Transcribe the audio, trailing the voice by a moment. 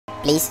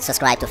Please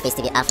subscribe to Face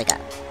TV Africa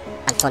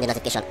and turn the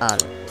notification on.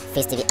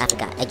 Face TV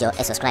Africa, ẹ jọ̀ọ́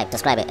ẹ subscribe,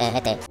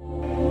 hete.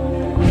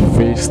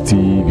 Face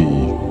TV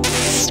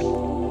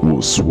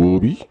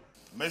Muswobi.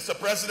 Mr.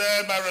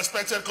 President, my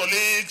respected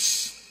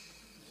colleagues,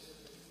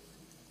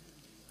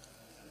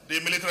 the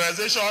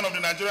militarization of the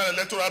Nigerian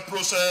electoral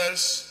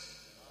process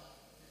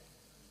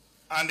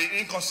and the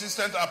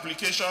inconsistent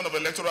application of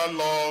electoral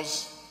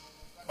laws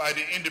by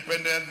the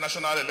Independent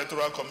National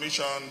Electoral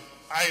Commission,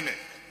 INEC.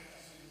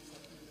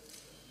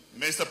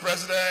 Mr.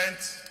 President,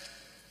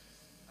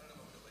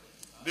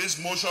 this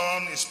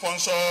motion is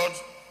sponsored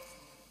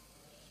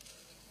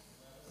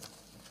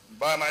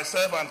by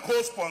myself and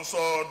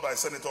co-sponsored by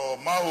Senator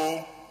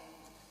Maho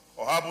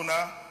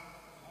Ohabua,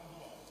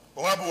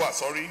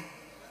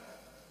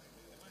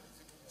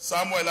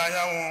 Samuel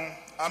Anyawun,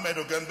 Ahmed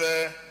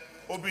Ogembe,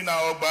 Obina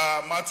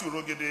Ogba, Matthew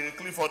Rogede,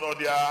 Clifford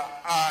Odia,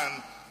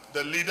 and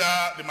the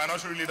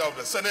minority leader of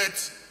the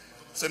Senate,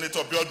 Senator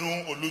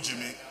Biodun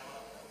Olujimi.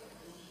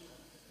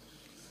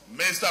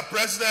 Mr.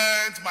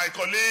 President, my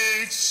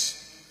colleagues,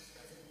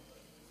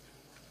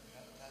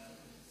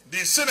 the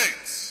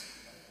Senate,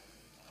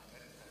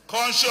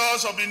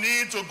 conscious of the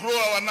need to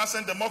grow our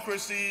nascent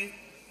democracy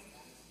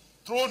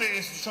through the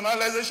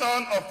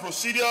institutionalization of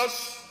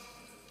procedures,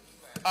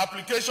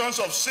 applications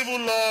of civil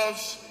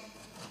laws,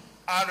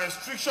 and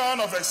restriction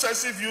of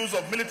excessive use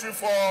of military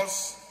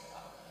force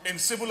in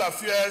civil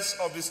affairs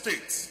of the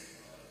state.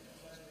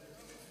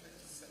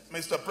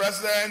 Mr.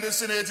 President, the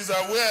Senate is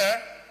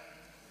aware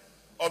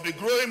of the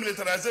growing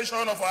militarization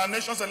of our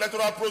nation's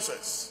electoral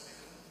process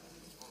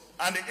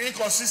and the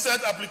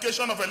inconsistent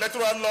application of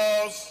electoral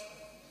laws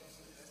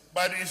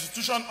by the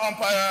institution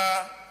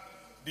umpire,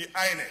 the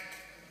INEC,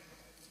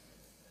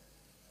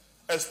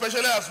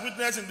 especially as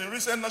witnessed in the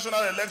recent national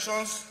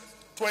elections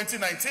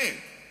 2019,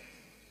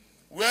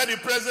 where the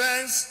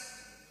presence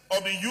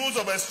of the use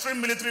of extreme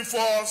military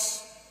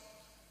force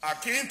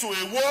akin to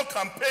a war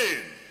campaign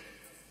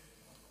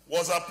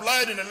was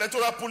applied in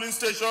electoral polling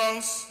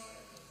stations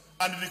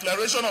and the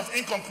declaration of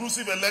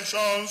inconclusive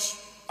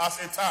elections as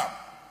a term.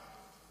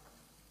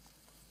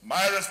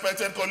 My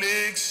respected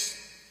colleagues,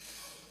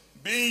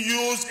 being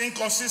used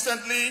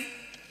inconsistently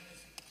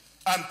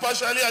and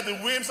partially at the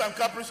whims and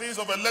caprices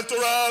of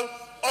electoral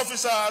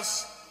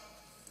officers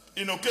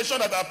in occasions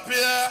that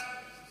appear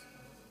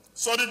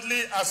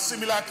solidly as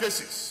similar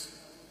cases.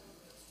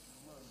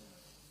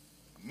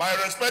 My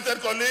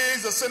respected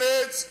colleagues, the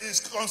Senate is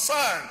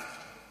concerned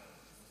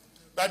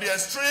that the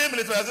extreme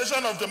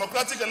militarization of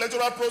democratic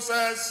electoral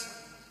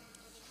process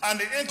and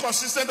the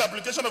inconsistent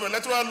application of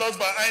electoral laws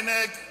by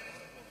INEC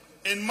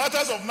in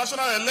matters of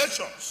national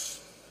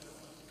elections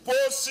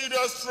pose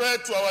serious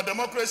threat to our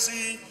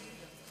democracy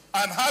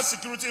and has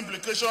security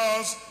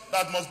implications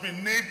that must be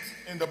nipped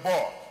in the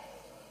bud.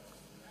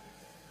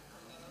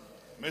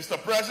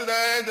 Mr.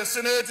 President, the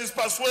Senate is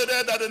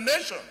persuaded that the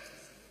nation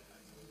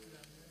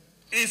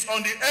is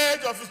on the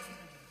edge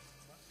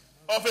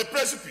of a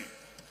precipice,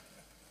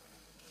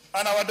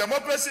 and our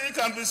democracy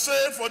can be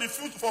saved for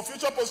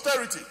future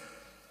posterity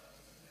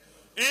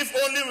if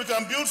only we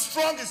can build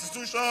strong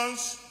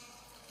institutions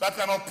that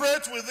can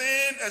operate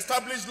within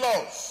established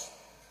laws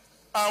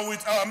and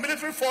with our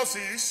military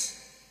forces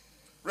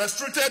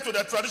restricted to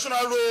their traditional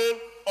role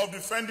of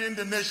defending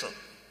the nation.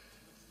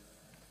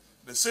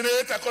 The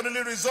Senate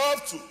accordingly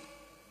resolved to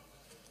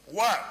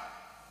 1.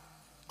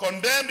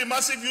 Condemn the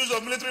massive use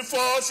of military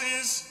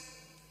forces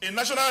in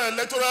national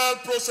electoral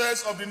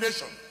process of the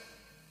nation.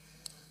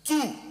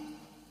 2.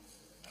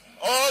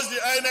 Urge the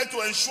INEC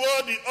to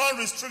ensure the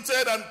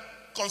unrestricted and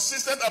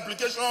consistent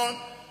application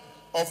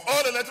of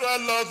all electoral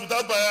laws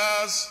without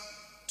bias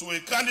to a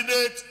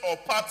candidate or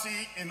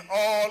party in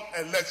all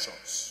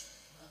elections.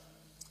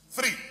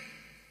 3.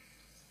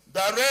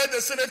 Direct the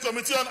Senate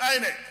Committee on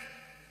INEC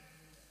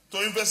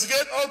to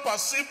investigate all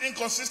perceived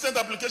inconsistent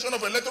application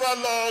of electoral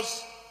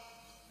laws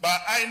by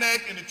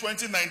INEC in the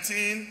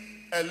 2019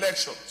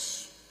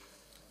 elections.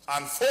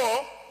 And 4.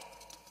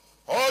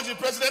 Urge the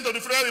President of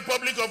the Federal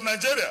Republic of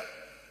Nigeria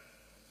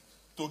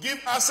to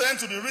give assent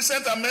to the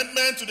recent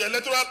amendment to the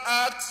Electoral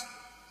Act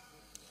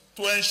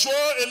to ensure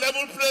a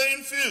level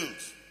playing field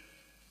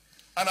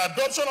and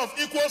adoption of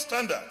equal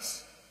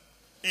standards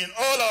in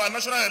all our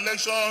national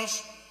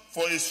elections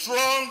for a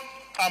strong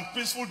and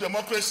peaceful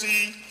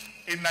democracy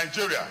in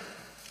Nigeria.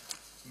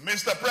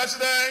 Mr.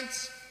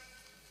 President,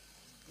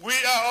 we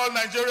are all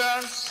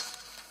Nigerians.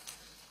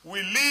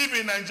 We live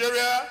in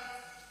Nigeria.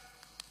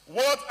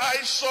 What I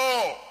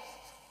saw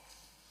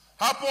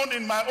happened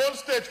in my own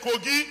state,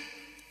 Kogi.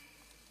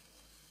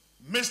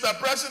 Mr.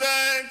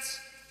 President,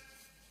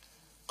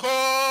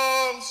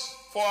 calls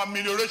for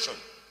amelioration.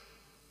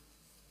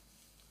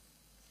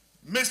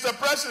 Mr.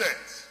 President,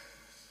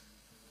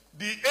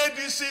 the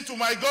ADC to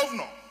my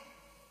governor,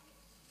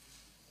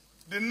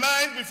 the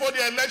night before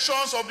the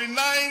elections of the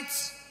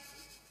 9th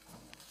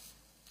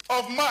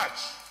of March,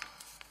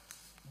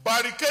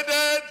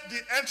 barricaded the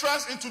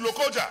entrance into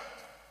Lokoja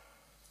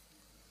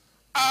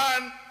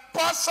and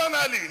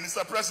personally,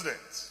 Mr. President,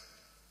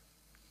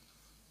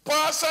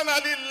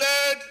 personally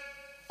led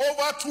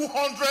over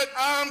 200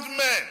 armed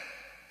men,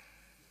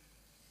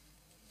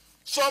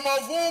 some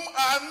of whom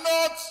are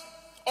not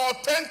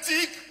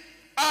authentic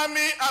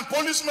army and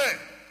policemen,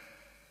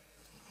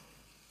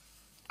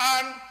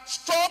 and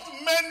stopped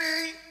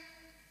many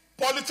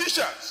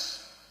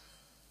politicians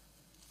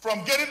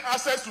from getting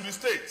access to the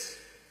state.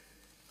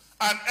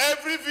 And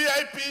every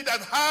VIP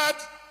that had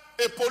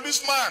a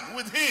policeman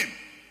with him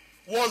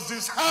was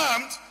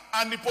disarmed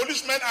and the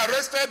policemen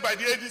arrested by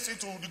the ADC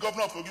to the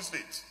governor of Kogi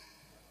State.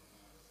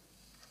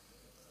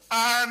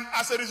 And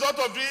as a result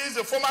of this,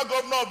 the former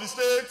governor of the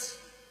state,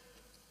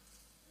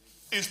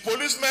 his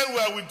policemen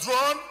were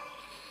withdrawn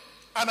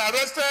and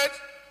arrested,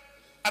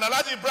 and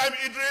Alhaji Ibrahim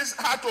Idris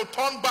had to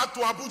turn back to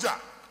Abuja.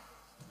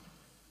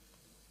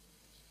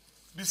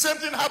 The same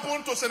thing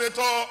happened to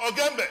Senator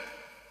Ogembe.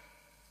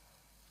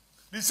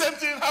 The same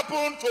thing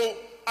happened to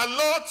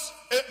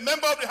a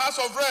member of the House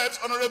of Reps,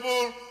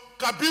 Honorable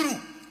Kabiru.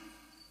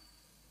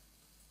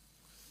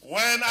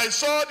 When I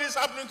saw this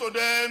happening to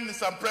them,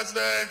 Mr.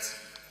 President,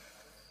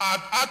 I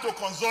had to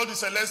consult the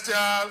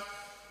Celestial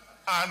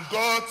and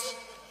got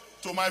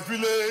to my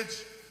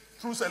village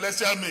through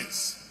Celestial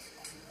means.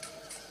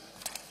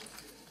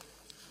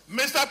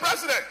 Mr.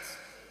 President,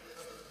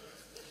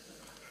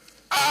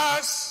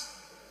 as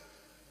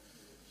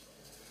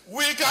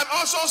we can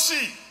also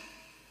see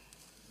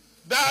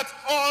that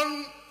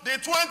on the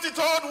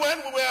 23rd, when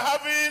we were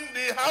having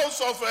the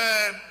House of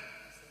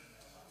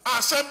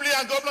Assembly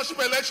and Governorship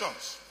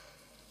elections,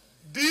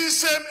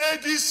 this same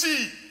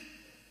ADC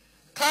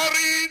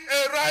carried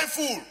a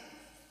rifle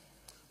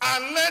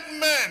and led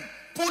men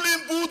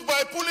pulling booth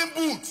by pulling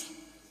booth,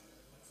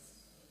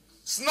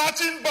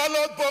 snatching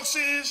ballot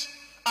boxes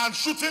and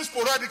shooting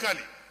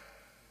sporadically.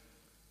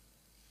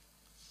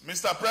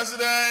 Mr.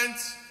 President,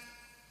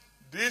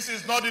 this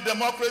is not the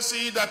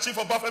democracy that Chief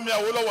Obafemi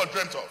Awolowo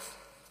dreamt of.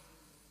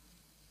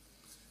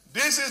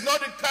 This is not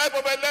the type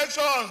of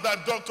elections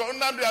that Dr.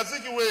 Nnamdi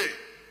Azikiwe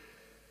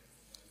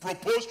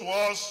proposed to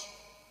us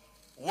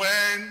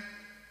when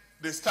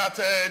they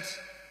started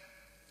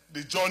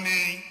the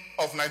journey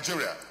of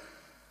Nigeria.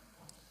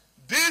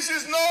 This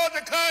is not the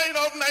kind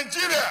of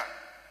Nigeria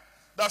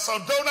that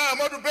Sardauna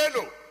Amadu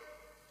Bello,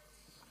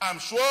 I'm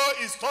sure,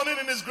 is turning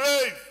in his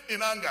grave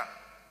in anger.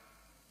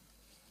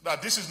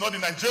 That this is not the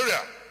Nigeria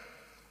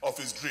of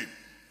his dream.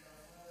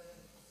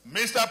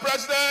 Mr.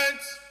 President,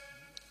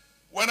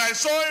 when I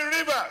saw in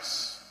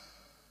Rivers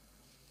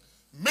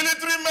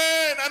military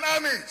men and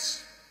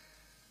armies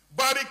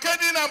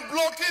barricading and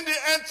blocking the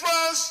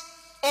entrance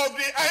of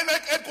the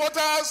INEC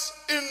headquarters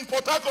in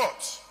Port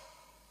Harcourt,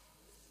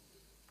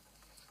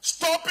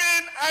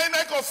 stopping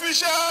INEC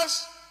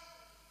officials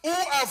who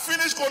have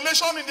finished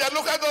collation in their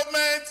local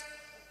government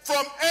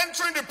from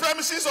entering the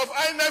premises of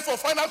INEC for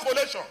final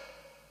collation,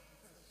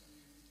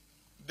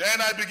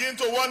 then I begin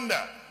to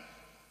wonder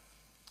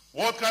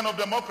what kind of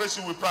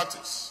democracy we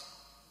practice.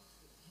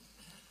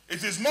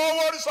 It is more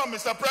worrisome,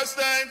 Mr.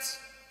 President,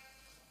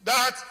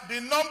 that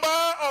the number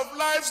of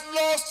lives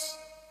lost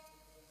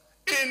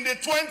in the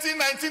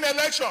 2019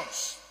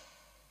 elections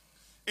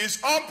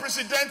is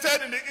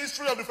unprecedented in the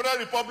history of the Federal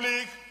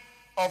Republic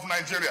of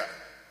Nigeria.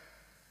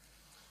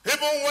 Even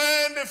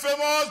when the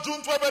famous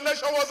June 12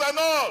 election was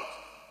annulled,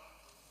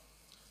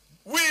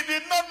 we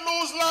did not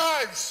lose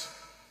lives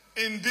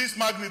in this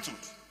magnitude.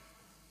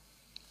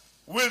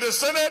 Will the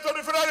Senate of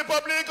the Federal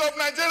Republic of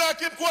Nigeria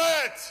keep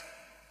quiet?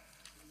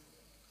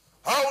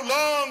 How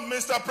long,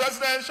 Mr.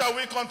 President, shall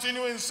we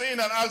continue in sin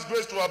and ask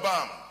grace to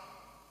abound?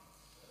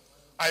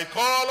 I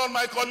call on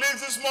my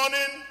colleagues this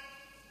morning.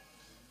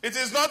 It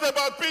is not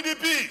about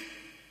PDP.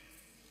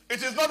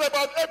 It is not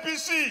about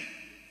APC.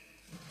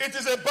 It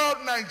is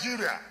about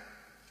Nigeria.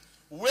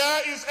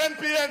 Where is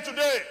NPN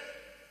today?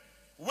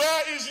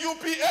 Where is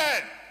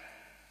UPN?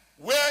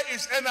 Where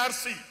is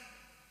NRC?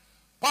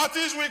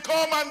 Parties will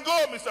come and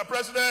go, Mr.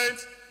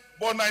 President,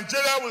 but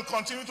Nigeria will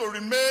continue to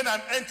remain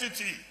an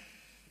entity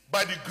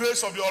by the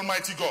grace of the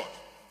Almighty God.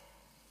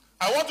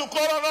 I want to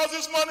call on us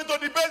this morning to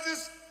debate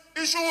this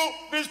issue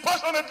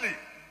dispassionately.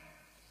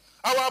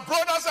 Our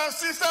brothers and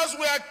sisters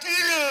were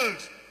killed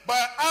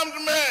by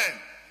armed men.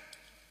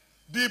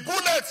 The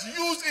bullets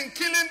used in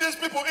killing these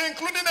people,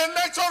 including a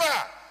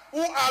lecturer who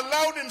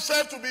allowed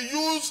himself to be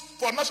used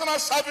for national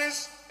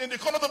service in the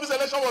conduct of this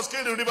election, was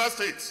killed in Rivers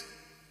State.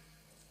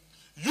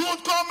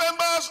 Youth corps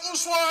members who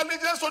swore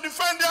allegiance to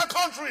defend their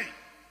country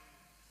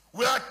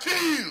were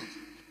killed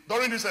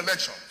during these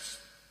elections.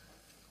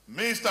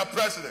 Mr.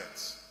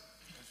 President,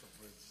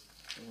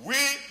 we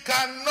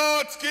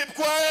cannot keep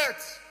quiet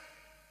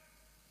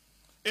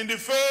in the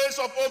face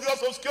of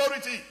obvious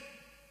obscurity.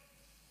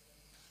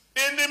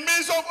 In the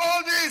midst of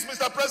all this,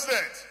 Mr.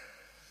 President,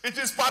 it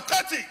is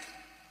pathetic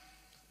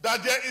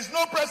that there is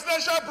no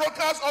presidential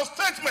broadcast or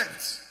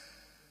statement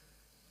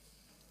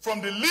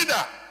from the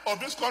leader of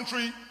this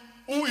country,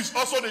 who is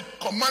also the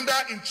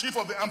commander-in-chief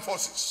of the armed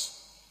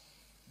forces.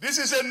 This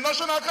is a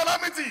national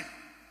calamity.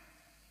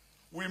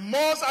 We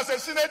must, as a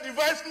Senate,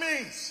 devise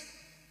means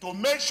to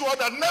make sure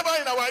that never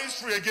in our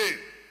history again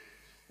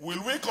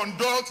will we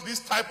conduct this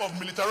type of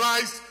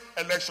militarized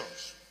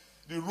elections.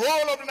 The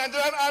role of the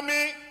Nigerian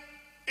army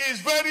is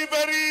very,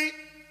 very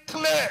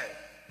clear.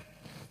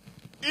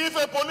 If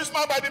a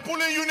policeman by the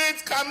polling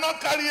unit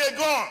cannot carry a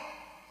gun,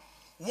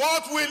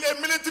 what will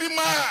a military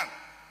man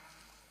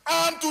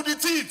armed to the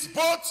teeth,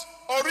 both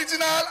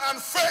original and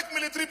fake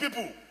military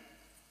people,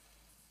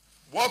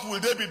 what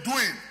will they be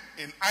doing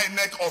in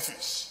INEC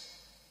office?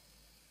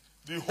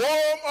 The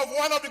home of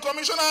one of the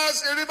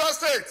commissioners in Rivers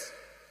State,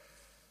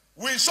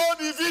 we saw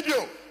the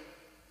video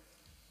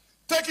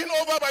taken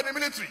over by the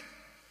military.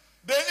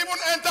 They even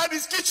entered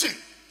his kitchen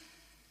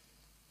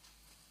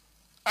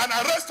and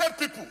arrested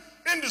people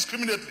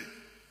indiscriminately.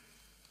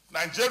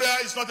 Nigeria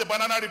is not a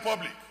banana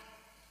republic.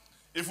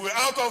 If we're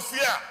out of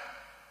fear,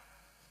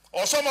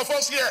 or some of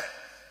us here,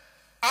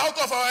 out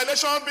of our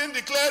election being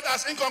declared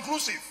as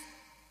inconclusive,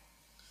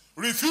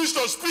 refuse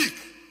to speak,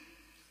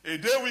 a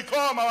day will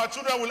come, our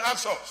children will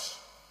ask us,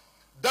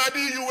 Daddy,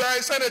 you were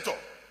a senator.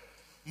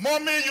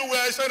 Mommy, you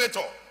were a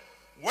senator.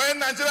 When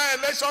Nigerian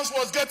elections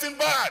was getting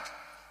bad,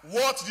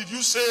 what did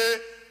you say?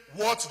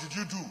 What did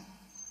you do?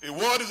 A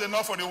word is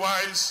enough for the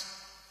wise.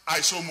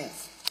 I so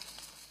move.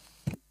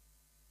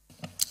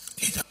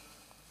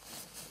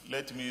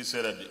 Let me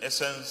say that the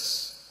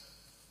essence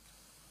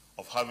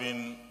of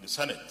having the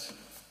Senate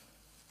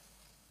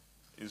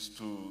is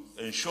to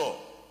ensure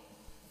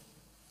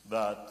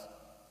that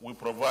we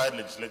provide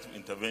legislative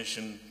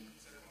intervention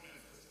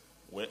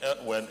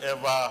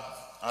whenever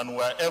and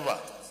wherever.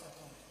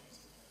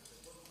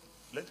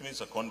 Let me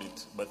second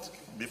it, but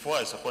before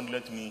I second,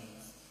 let me.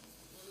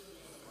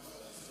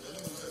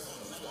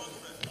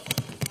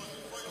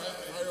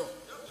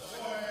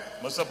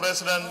 Mr.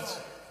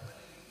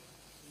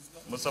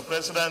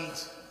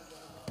 President,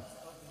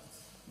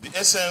 the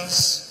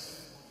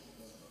essence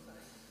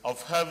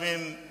of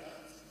having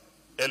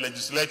a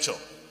legislature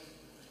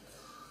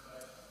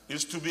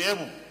is to be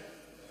able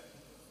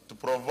to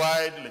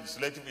provide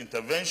legislative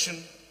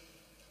intervention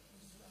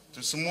to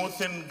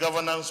smoothen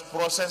governance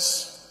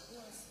process,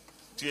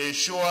 to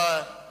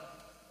ensure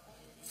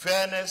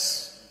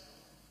fairness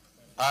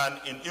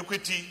and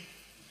equity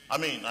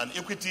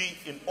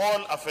in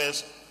all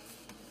affairs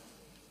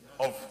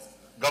of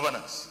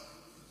governance.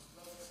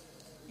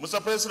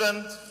 Mr.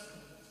 President,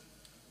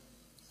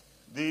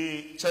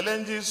 the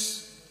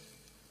challenges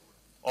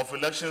of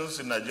elections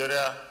in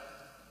Nigeria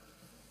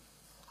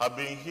have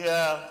been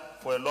here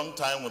for a long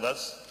time with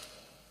us.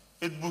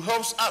 It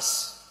behoves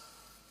us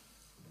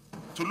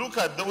to look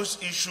at those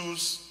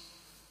issues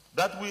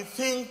that we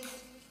think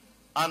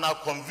and are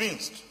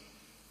convinced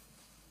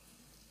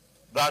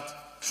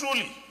that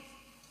truly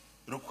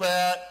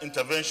require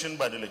intervention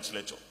by the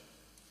legislature.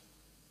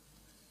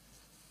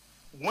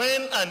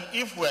 When and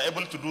if we are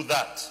able to do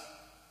that,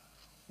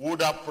 we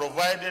would have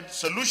provided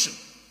solution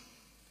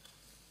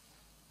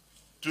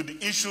to the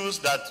issues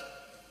that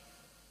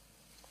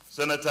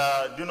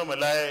Senator Dino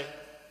Melai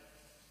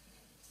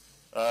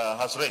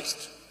has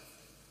raised.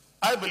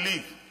 I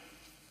believe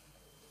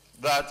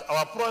that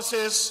our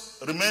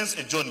process remains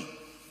a journey.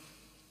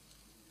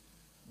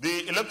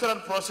 The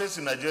electoral process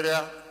in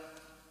Nigeria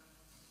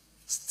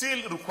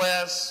still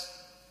requires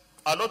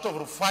a lot of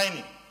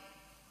refining,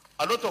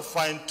 a lot of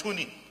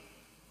fine-tuning,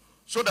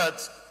 so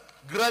that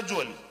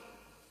gradually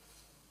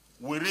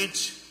we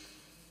reach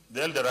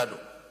the El Dorado.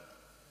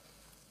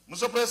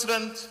 Mr.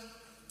 President,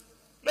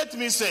 let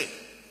me say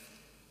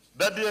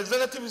that the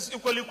executive is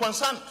equally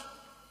concerned.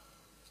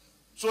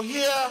 So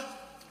here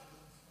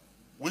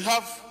we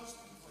have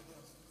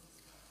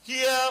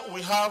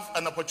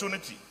an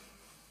opportunity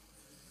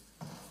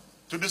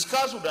to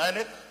discuss with the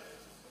INEC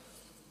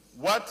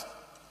what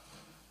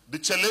the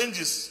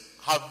challenges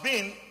have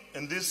been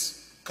in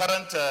this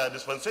current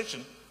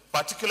dispensation,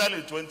 particularly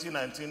the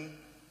 2019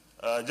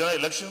 general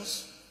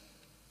elections,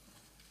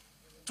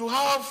 to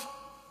have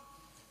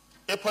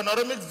a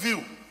panoramic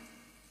view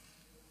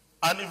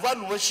and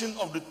evaluation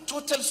of the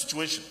total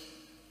situation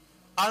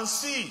and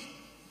see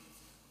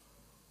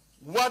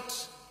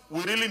what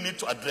we really need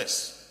to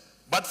address.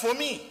 But for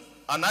me,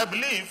 and I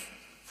believe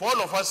for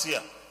all of us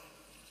here,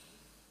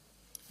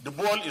 the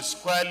ball is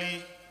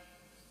squarely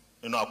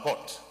in our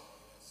court.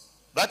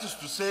 That is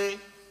to say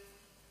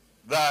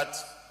that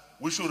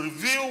we should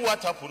review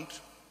what happened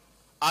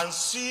and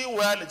see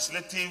where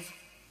legislative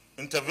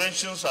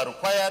interventions are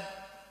required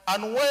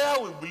and where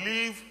we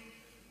believe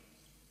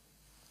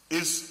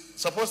is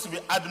supposed to be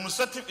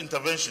administrative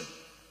intervention.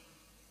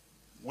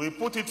 We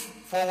put it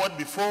forward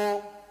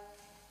before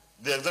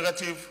the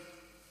executive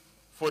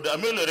for the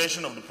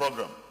amelioration of the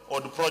program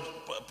or the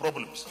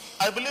problems.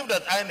 I believe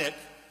that INEC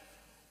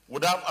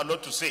would have a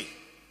lot to say.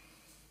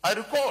 I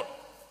recall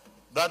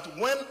that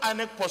when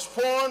INEC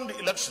postponed the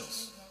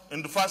elections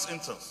in the first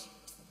instance,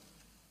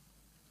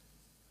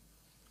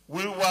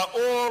 we were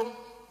all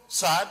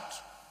sad.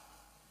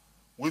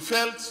 We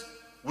felt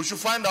we should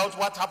find out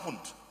what happened,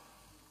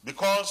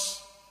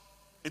 because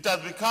it has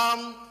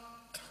become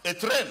a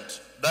trend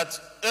that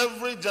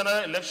every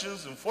general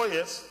elections in 4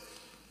 years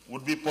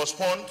would be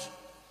postponed,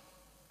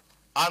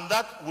 and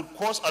that would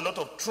cause a lot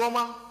of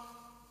trauma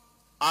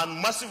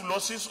and massive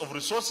losses of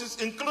resources,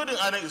 including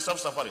INEC itself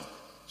suffering.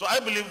 So I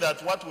believe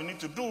that what we need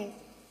to do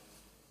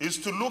is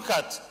to look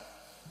at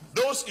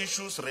those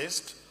issues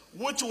raised,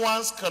 which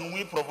ones can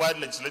we provide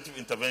legislative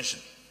intervention.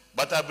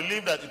 But I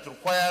believe that it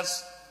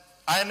requires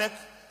INEC,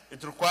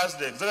 it requires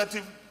the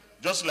executive,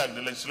 just like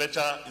the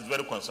legislature is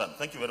very concerned.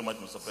 Thank you very much,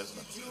 Mr.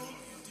 President.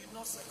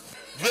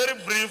 Very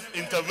brief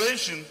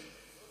intervention.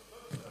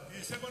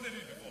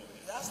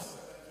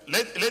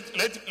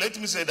 Let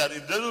me say that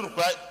it doesn't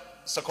require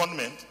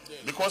secondment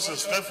because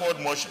it's a straightforward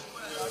motion.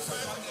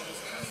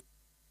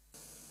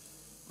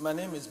 My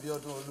name is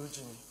Biodun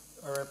Olujimi.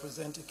 I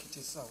represent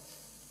Ekiti South.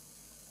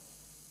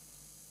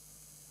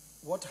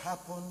 What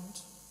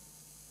happened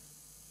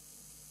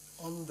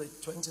on the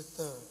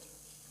 23rd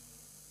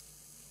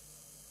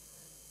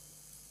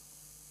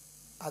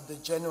at the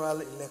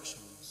general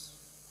elections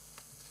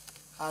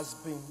has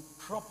been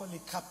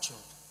properly captured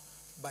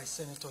by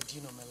Senator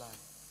Dino Melai.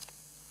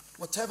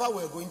 Whatever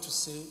we're going to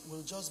say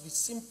will just be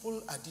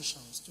simple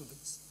additions to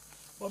this.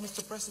 But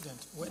Mr.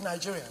 President, we're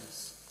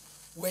Nigerians.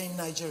 We're in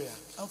Nigeria.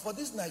 And for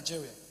this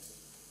Nigeria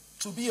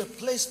to be a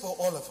place for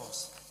all of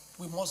us,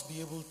 we must be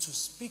able to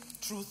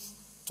speak truth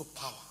to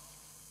power.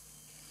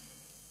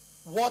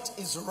 What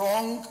is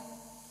wrong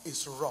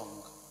is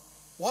wrong.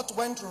 What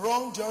went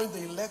wrong during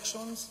the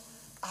elections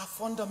are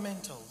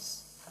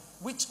fundamentals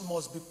which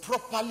must be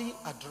properly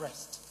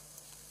addressed.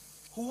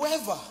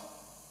 Whoever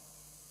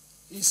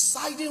is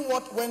citing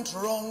what went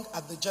wrong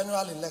at the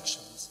general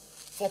elections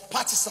for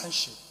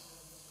partisanship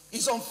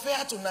is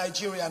unfair to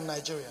Nigeria and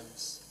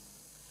Nigerians,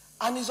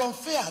 and is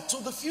unfair to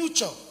the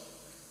future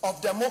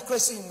of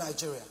democracy in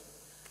Nigeria.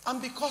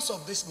 And because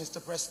of this,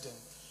 Mr. President,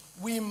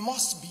 we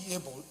must be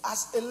able,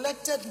 as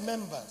elected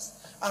members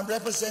and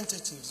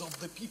representatives of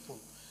the people,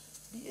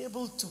 be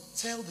able to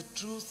tell the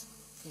truth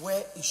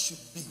where it should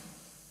be.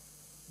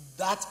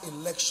 That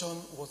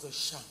election was a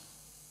sham.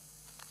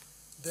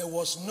 There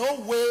was no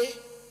way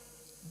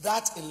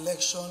that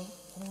election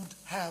could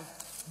have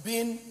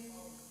been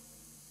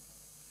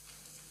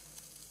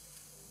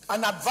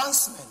an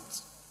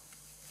advancement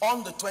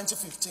on the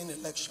 2015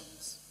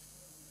 elections.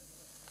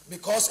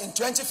 Because in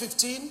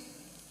 2015,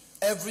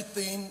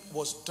 everything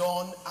was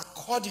done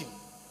according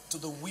to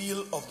the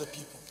will of the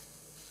people.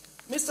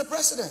 Mr.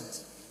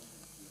 President,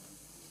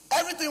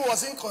 everything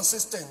was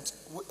inconsistent.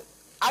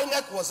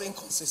 INEC was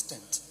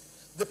inconsistent.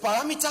 The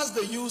parameters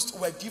they used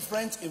were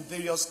different in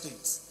various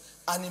states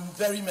and in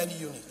very many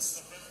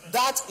units.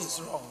 That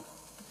is wrong.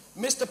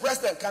 Mr.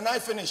 President, can I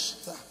finish,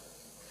 sir?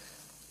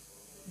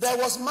 There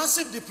was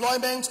massive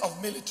deployment of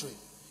military.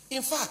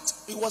 In fact,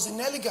 it was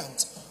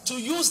inelegant to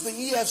use the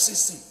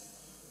EFCC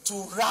to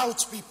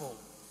rout people.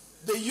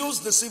 They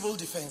used the civil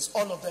defense.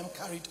 All of them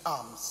carried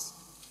arms.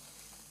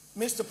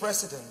 Mr.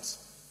 President,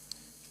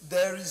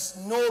 there is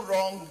no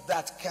wrong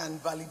that can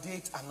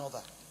validate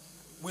another.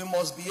 We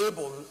must be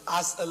able,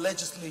 as a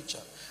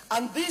legislature,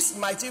 and this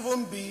might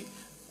even be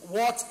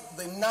what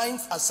the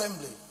 9th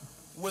Assembly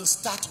will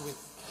start with.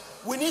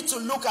 We need to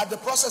look at the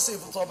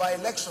processes of our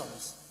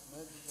elections.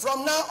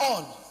 From now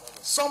on,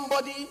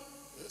 somebody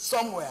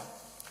somewhere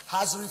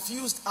has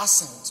refused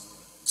assent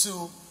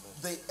to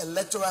the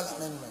electoral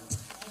amendment.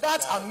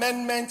 That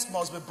amendment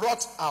must be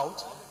brought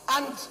out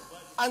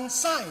and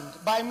signed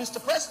by Mr.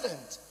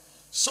 President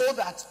so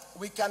that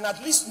we can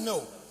at least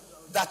know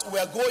that we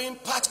are going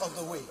part of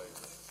the way.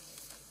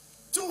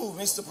 Two,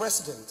 Mr.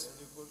 President,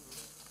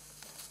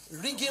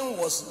 rigging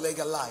was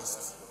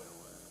legalized.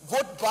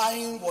 Vote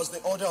buying was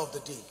the order of the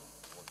day.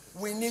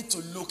 We need to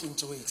look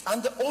into it.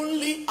 And the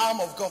only arm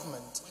of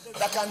government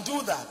that can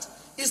do that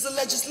is the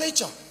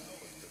legislature.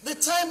 The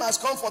time has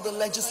come for the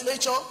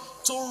legislature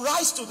to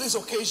rise to this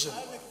occasion.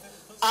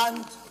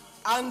 And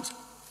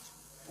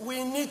we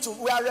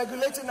are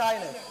regulating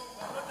INEC.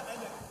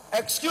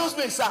 Excuse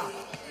me, sir.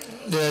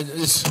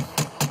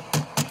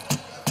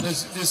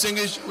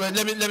 Distinguished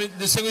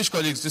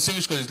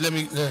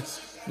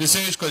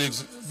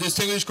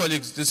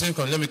colleagues,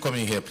 let me come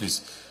in here,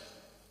 please.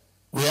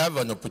 We have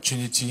an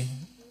opportunity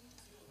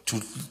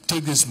to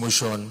take this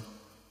motion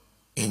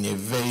in a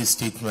very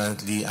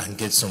stately and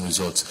get some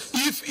results.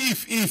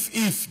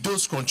 If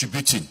those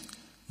contributing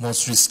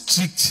must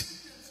restrict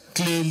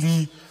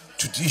clearly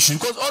to the issue,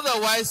 because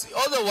otherwise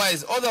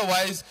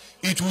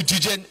it will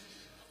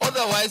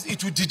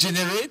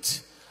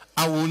degenerate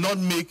and will not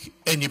make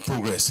any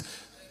progress.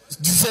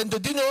 Senator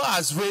Dino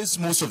has raised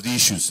most of the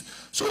issues.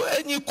 So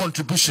any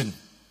contribution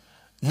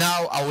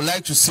now, I would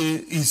like to say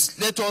is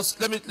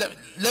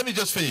let me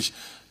just finish.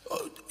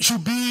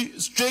 Should be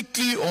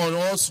strictly on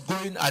us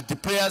going at the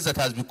prayers that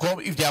has become,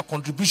 if there are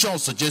contributions or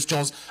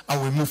suggestions,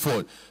 and we move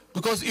forward.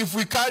 Because if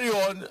we carry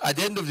on, at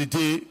the end of the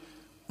day,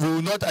 we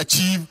will not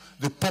achieve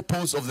the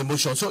purpose of the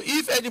motion. So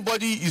if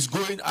anybody is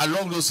going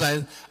along those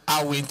lines,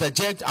 I will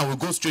interject and we'll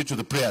go straight to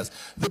the prayers.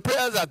 The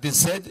prayers have been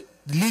said.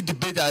 The lead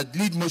debate,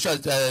 lead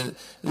motion,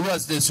 who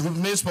was the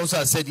main sponsor,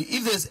 has said,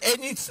 if there's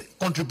any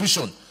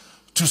contribution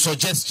to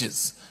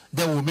suggestions,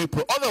 then we'll make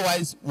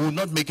otherwise we will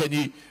not make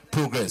any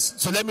progress.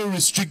 So let me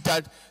restrict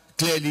that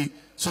clearly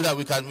so that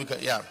we can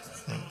yeah.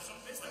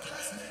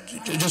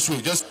 Just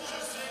wait,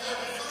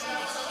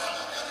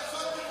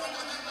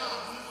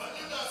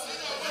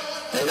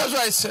 That's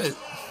what I said.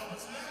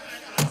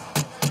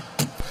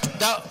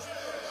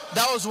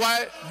 That was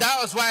why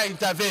I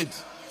intervened.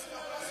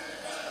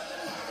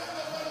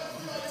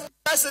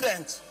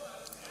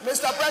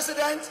 Mr.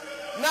 President,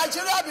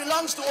 Nigeria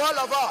belongs to all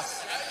of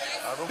us.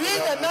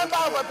 Being a member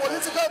of a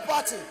political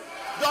party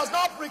does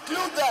not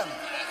preclude them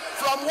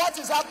from what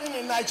is happening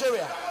in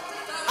Nigeria.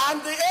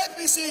 And the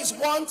APCs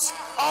want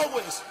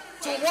always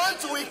to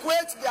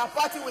equate their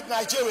party with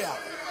Nigeria.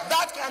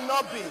 That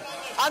cannot be.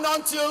 And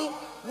until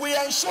we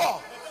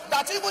ensure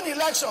that even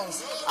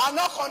elections are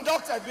not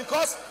conducted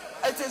because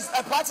it is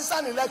a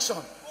partisan election,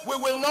 we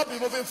will not be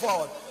moving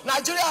forward.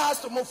 Nigeria has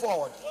to move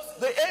forward.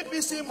 The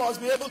APC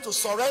must be able to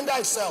surrender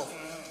itself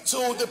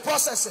to the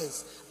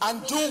processes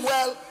and do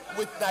well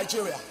with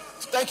Nigeria.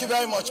 Thank you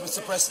very much,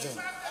 Mr. President.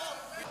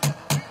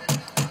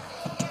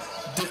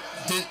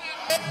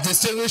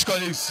 Distinguished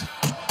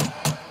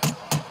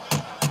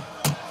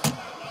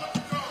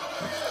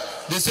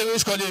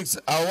colleagues,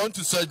 I want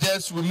to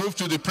suggest we move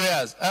to the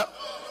prayers.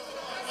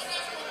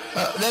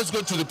 Let's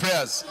go to the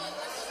prayers.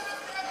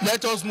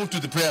 Let us move to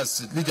the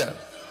prayers, leader.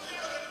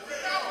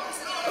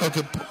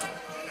 Okay.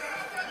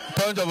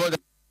 Point of order.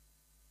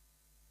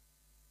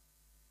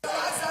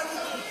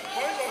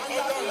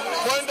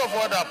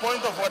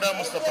 Point of order,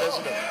 Mr.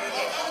 President.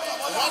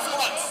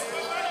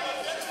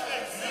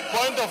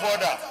 Point of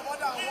order.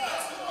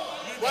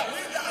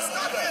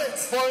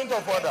 Point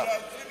of order.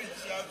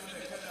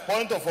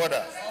 Point of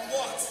order.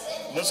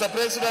 Mr.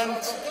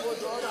 President.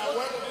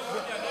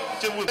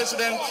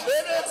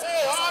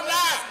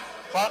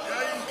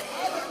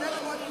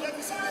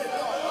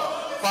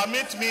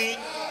 Permit me,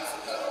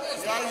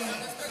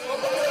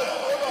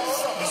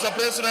 Mr.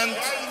 President.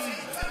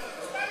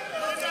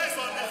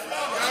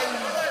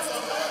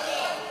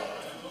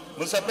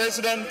 Mr.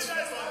 President,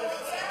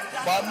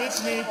 permit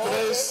me to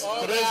raise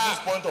this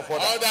point of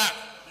order.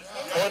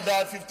 Order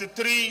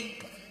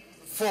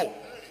 53-4.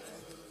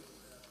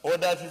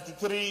 Order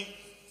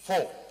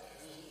 53-4.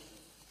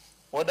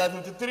 Order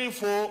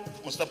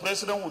 53-4, Mr.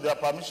 President, with your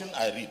permission,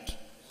 I read.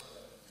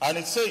 And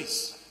it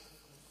says,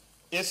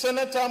 a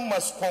senator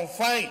must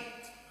confine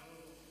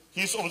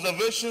his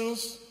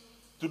observations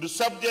to the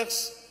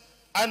subjects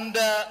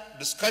under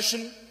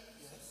discussion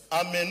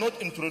and may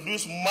not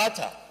introduce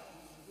matter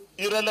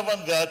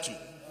irrelevant thereto.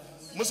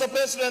 Mr.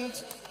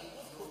 President,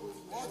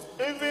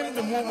 even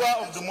the mover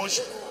of the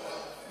motion,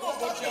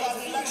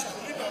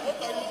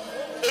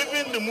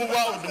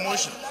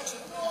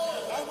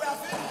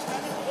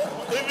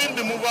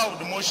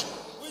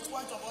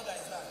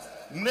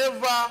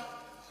 never,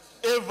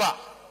 ever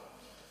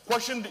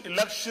question the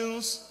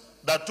elections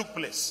that took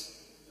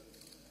place.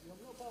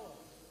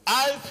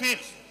 I feel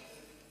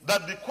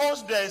that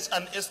because there is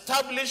an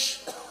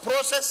established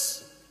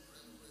process,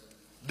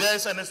 there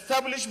is an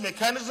established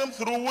mechanism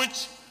through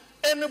which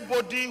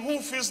anybody who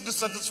feels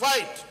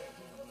dissatisfied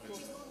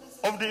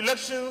of the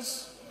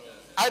elections,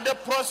 either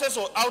process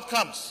or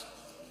outcomes,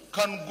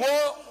 can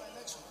go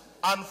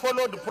and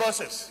follow the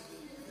process.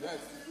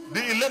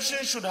 The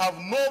election should have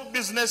no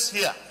business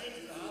here.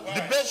 The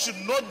debate should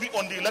not be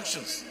on the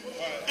elections.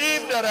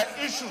 If there are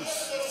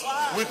issues,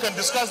 we can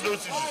discuss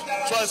those issues.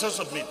 So I shall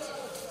submit.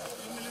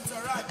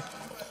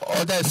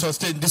 Order is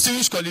sustained.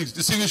 Distinguished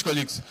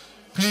colleagues,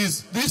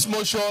 please, this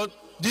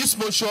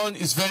motion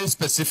is very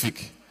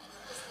specific.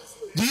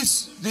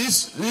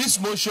 This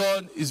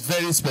motion is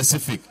very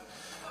specific.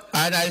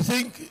 And I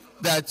think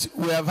that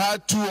we have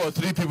had 2 or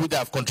 3 people that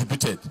have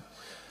contributed.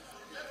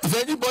 If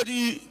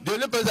anybody, the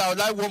only person I would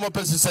like one more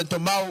person, Senator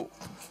Mao,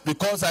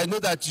 because I know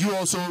that you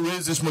also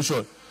raised this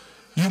motion.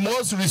 You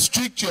must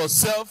restrict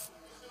yourself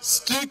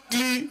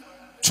strictly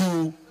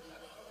to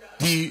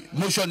the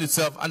motion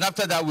itself, and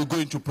after that we'll go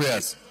into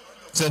prayers.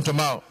 Senator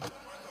Mao.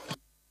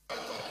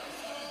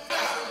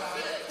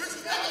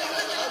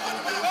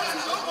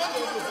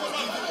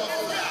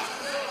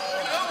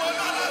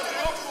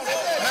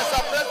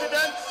 Mr.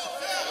 President,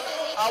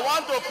 I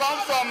want to come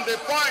from the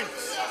point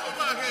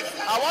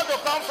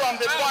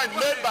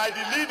made by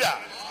the leader.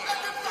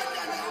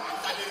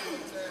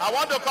 I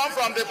want to come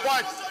from the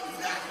point.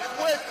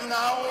 Wait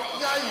now,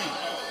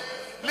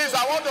 please,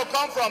 I want to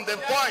come from the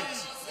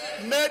point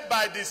made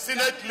by the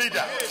Senate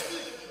leader.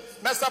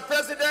 Mr.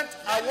 President,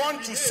 I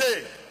want to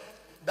say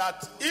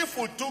that if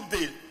we took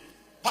the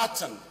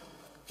pattern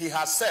he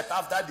has set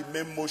after the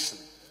main motion,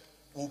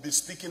 we'll be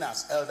speaking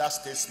as elder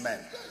statesmen.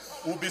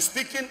 We'll be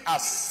speaking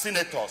as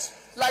senators.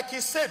 Like he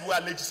said, we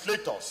are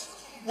legislators.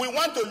 We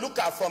want to look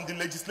at from the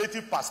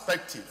legislative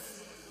perspective.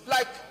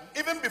 Like,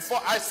 even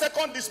before, I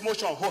second this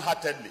motion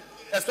wholeheartedly,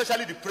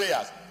 especially the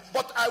prayers.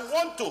 But I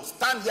want to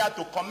stand here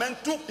to commend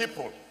 2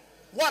 people.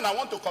 One, I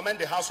want to commend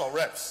the House of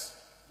Reps,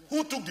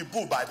 who took the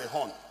bull by the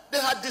horn. They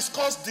had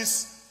discussed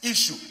this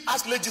issue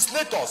as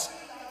legislators.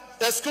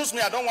 Excuse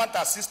me, I don't want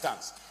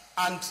assistance.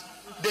 And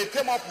they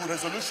came up with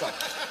resolution.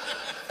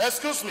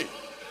 Excuse me.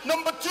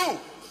 Number two,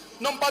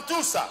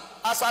 sir,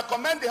 as I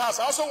commend the House,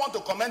 I also want to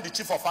commend the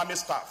Chief of Army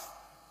Staff,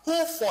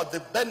 who for the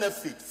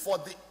benefit, for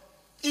the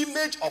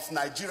image of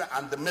Nigeria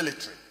and the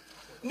military,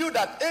 knew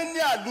that any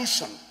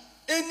allusion,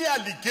 any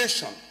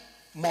allegation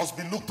must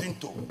be looked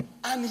into.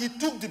 And he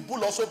took the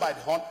bull also by the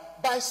horn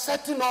by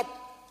setting up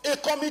a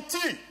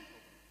committee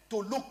to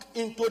look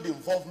into the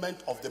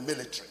involvement of the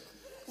military.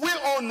 We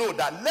all know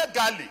that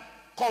legally,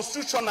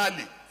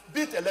 constitutionally,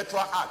 be it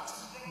electoral act,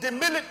 the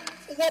military,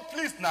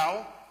 please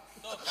now,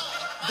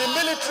 the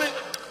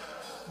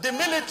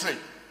military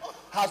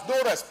has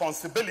no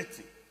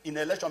responsibility in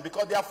election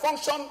because their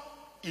function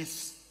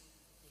is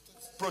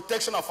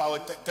protection of our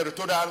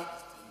territorial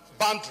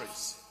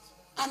boundaries.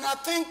 And I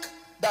think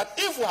that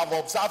if we have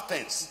observed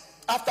things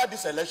after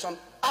this election,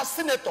 as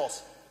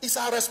senators, it's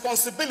our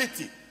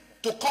responsibility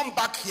to come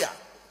back here,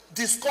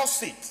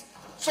 discuss it.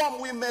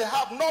 Some we may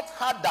have not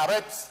had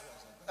direct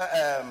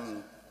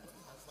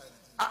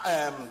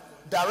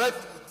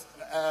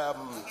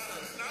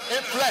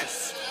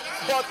influence,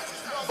 but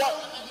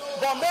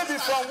maybe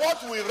from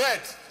what we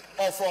read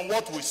or from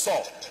what we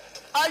saw.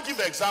 I give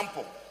an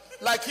example.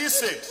 Like he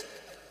said,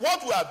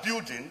 what we are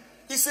building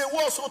is a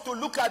way also to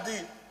look at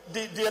the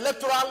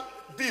electoral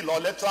bill or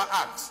electoral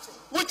act,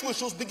 which we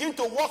should begin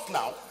to work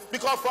now,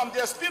 because from the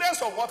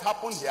experience of what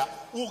happened here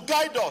will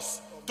guide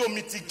us to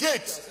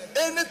mitigate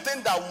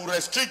anything that will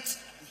restrict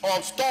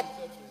or stop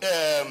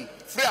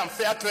free and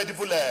fair,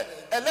 credible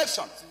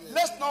elections.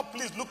 Let's not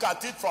please look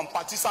at it from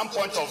partisan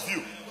point of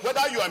view,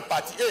 whether you're in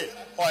party A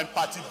or in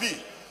party B.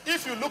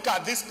 If you look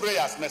at these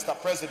prayers, Mr.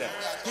 President,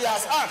 he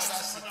has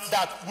asked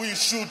that we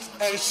should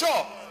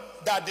ensure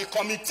that the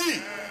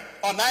committee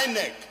on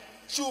INEC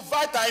should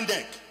invite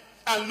INEC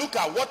and look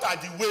at what are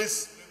the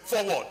ways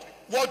forward.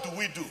 What do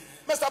we do?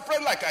 Mr.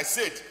 President, like I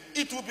said,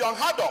 it will be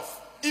unheard of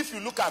if you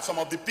look at some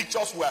of the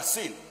pictures we are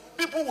seeing.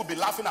 People will be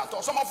laughing at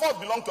us. Some of us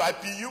belong to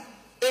IPU,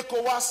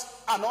 ECOWAS,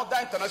 and other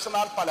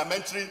international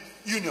parliamentary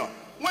union.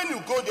 When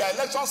you go there,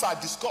 elections are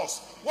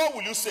discussed. What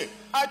will you say?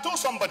 I told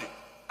somebody,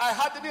 I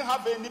didn't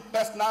have any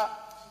personal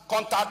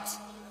contact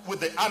with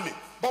the army.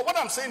 But what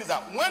I'm saying is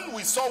that when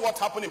we saw what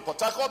happened in Port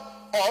Harcourt,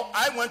 or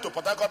I went to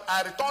Port Harcourt,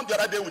 I returned the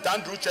other day with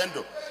Andrew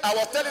Chendo. I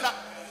was telling her,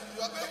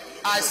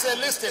 I said,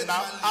 listen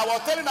now, I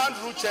was telling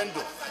Andrew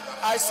Chendo,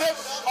 I said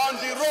on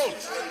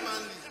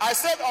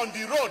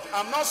the road,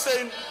 I'm not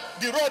saying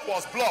the road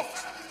was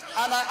blocked.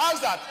 And I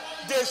asked that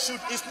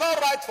it's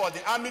not right for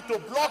the army to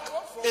block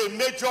a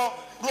major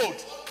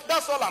road.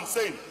 That's all I'm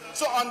saying.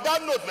 So on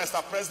that note,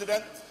 Mr.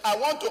 President, I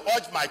want to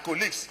urge my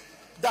colleagues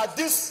that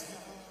these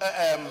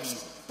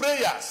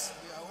prayers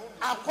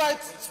are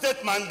quite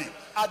statemanly.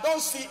 I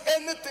don't see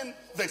anything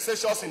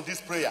vexatious in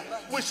this prayer.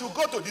 We should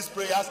go to these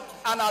prayers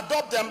and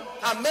adopt them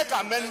and make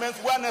amendments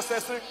where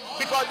necessary,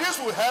 because this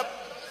will help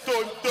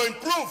to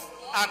improve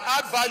and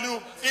add value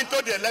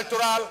into the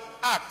electoral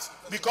act,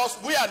 because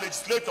we are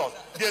legislators.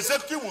 The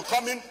executive will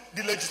come in,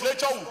 the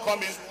legislature will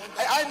come in,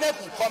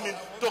 INEC will come in,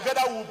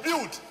 together we'll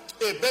build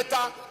a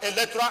better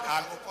electoral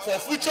act for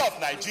future of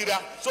Nigeria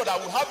so that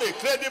we'll have a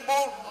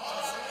credible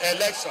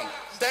election.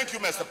 Thank you,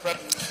 Mr.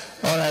 President.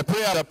 All right,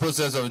 pray out the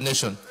process of the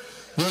nation.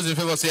 Those in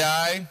favor say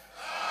aye.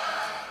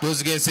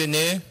 Those against say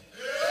nay.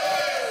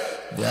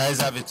 The ayes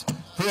have it.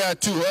 Prayer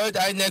 2, urge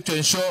INEC to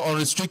ensure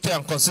unrestricted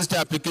and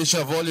consistent application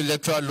of all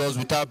electoral laws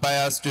without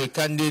bias to a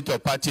candidate or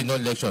party in no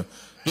election.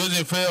 Those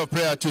in favor of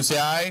prayer 2 say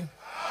aye.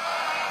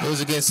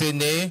 Those against say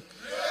nay.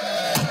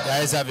 The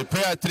ayes have it.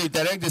 Prayer 3,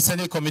 direct the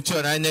Senate Committee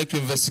on INEC to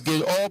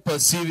investigate all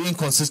perceived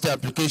inconsistent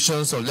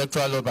applications of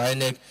electoral law by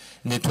INEC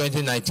in the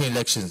 2019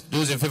 elections.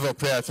 Those in favor of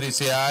prayer 3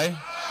 say aye.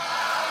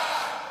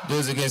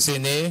 Those against say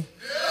nay.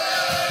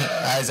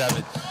 The ayes have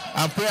it.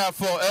 And prayer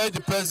 4, urge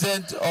the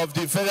President of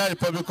the Federal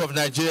Republic of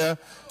Nigeria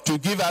to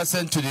give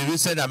assent to the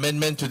recent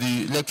amendment to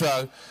the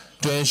electoral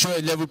to ensure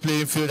a level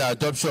playing field and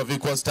adoption of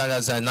equal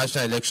standards in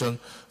national election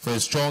for a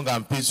strong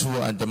and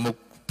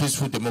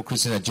peaceful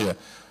democracy in Nigeria.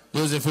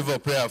 Those in favor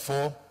of prayer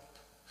 4,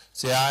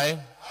 say aye.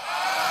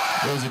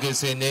 Those against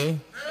say nay.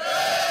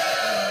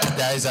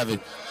 The ayes have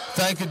it.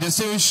 Thank you,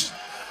 distinguished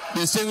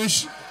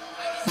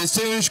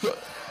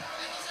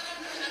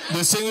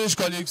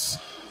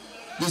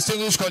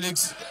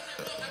colleagues.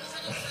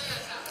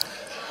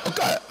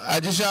 Okay,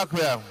 additional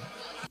prayer.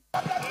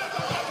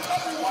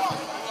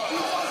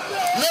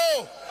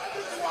 No,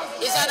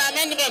 it's an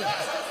amendment.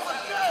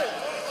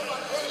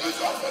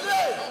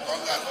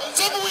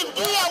 So we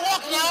do your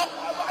work now.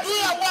 Do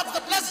your work.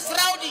 The place is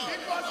rowdy.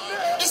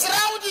 It's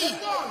rowdy.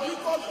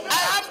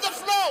 I have the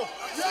flow.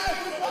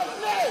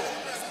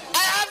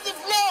 I have the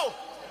flow.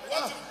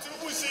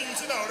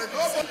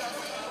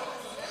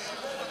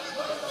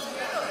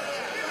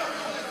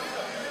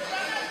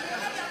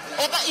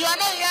 Okay, you are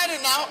not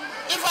hearing now.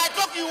 If I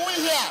talk, you will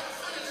hear.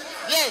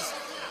 Yes.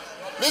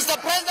 Mr.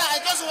 President, I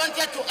just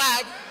wanted to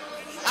add,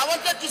 I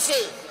wanted to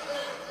say,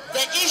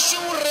 the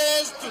issue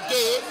raised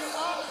today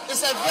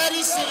is a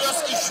very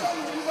serious issue.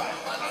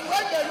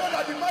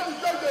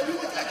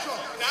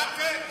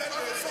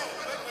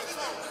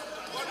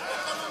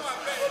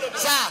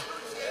 Sir,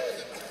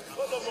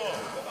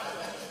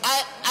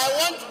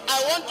 I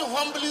want to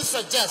humbly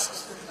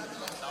suggest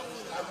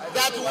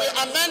that we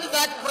amend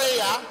that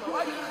prayer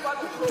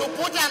to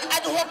put an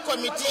ad hoc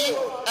committee,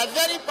 a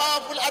very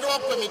powerful ad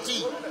hoc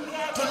committee,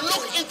 to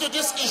look into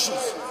these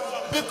issues.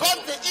 because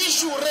the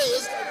issue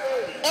raised,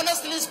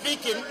 honestly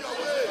speaking,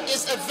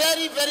 is a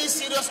very, very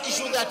serious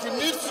issue that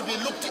needs to be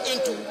looked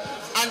into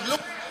and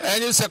looked.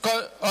 Any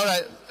second, all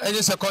right,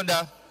 any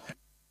seconder.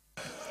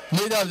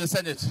 Leader of the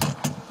Senate.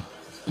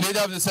 Leader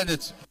of the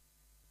Senate.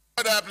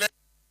 Order, please.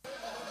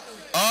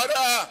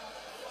 Order.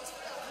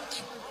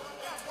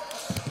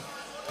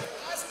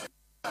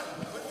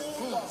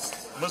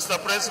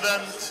 Mr.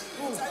 President.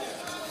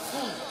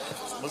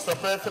 Mr.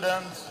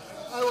 President.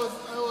 I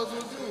was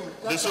with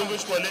you.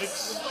 Distinguished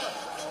colleagues.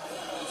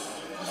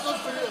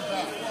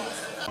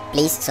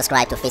 Please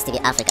subscribe to Face TV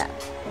Africa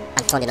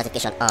and turn the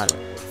notification on.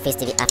 Face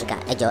TV Africa,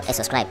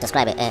 subscribe,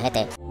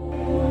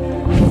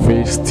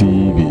 Face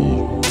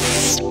TV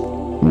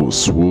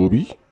was Swoby.